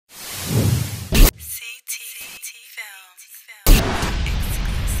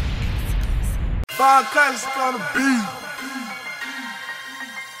Podcast gonna be.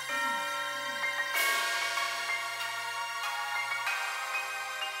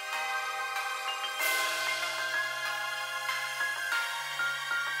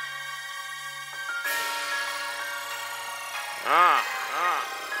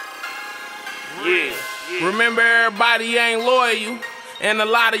 Yeah. Remember, everybody ain't loyal, and a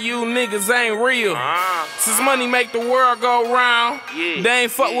lot of you niggas ain't real. Since money make the world go round, they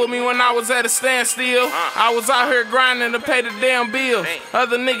ain't fuck with me when I was at a standstill. I was out here grinding to pay the damn bills.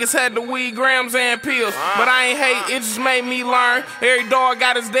 Other niggas had the weed, grams, and pills. But I ain't hate, it just made me learn. Every dog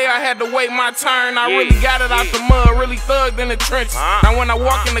got his day, I had to wait my turn. I really got it out the mud, really thugged in the trenches. Now when I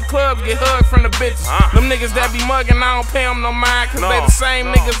walk in the clubs, get hugged from the bitches. Them niggas that be mugging, I don't pay them no mind, cause they the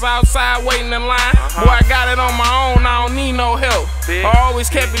same niggas outside waiting in line. Boy, I got it on my own, I don't need no help. I always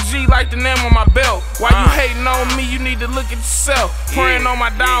kept it G like the name on my belt. Why you hating on me, you need to look at yourself. Praying on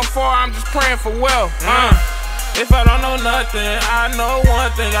my downfall, I'm just praying for wealth. If I don't know nothing, I know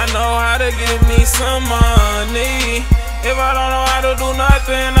one thing. I know how to get me some money. If I don't know how to do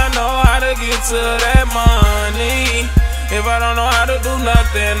nothing, I know how to get to that money. If I don't know how to do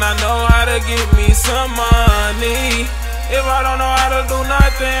nothing, I know how to get me some money. If I don't know how to do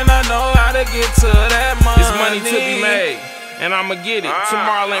nothing, I know how to get to that money. It's money to be made, and I'ma get it.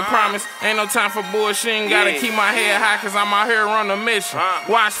 Tomorrow ain't promised. Ain't no time for bullshit. Gotta keep my head high, cause I'm out here on a mission.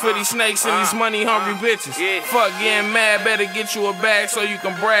 Watch for these snakes and these money hungry bitches. Fuck getting mad, better get you a bag so you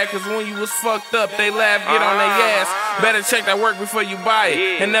can brag. Cause when you was fucked up, they laugh, get on their ass. Better check that work before you buy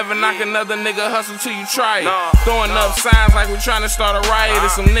it. And never knock another nigga hustle till you try it. Throwing up signs like we trying to start a riot.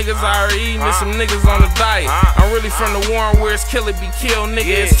 There's some niggas out here eating, there's some niggas on the diet. I'm really from the Warren where it's kill it be killed,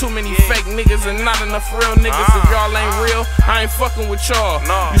 nigga. It's too many fake niggas and not enough real niggas. If y'all ain't real, I ain't fucking with y'all.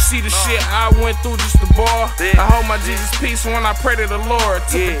 You see the shit I went through just to ball. I hold my Jesus peace when I pray to the Lord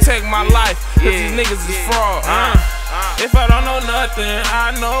to protect my life, cause these niggas is fraud. If I don't know nothing,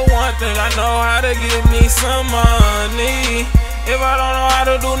 I know one thing. I know how to get me some money. If I don't know how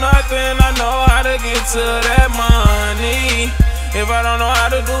to do nothing, I know how to get to that money. If I don't know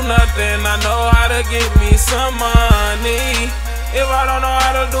how to do nothing, I know how to get me some money. If I don't know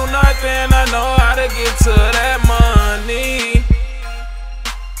how to do nothing, I know how to get to that money.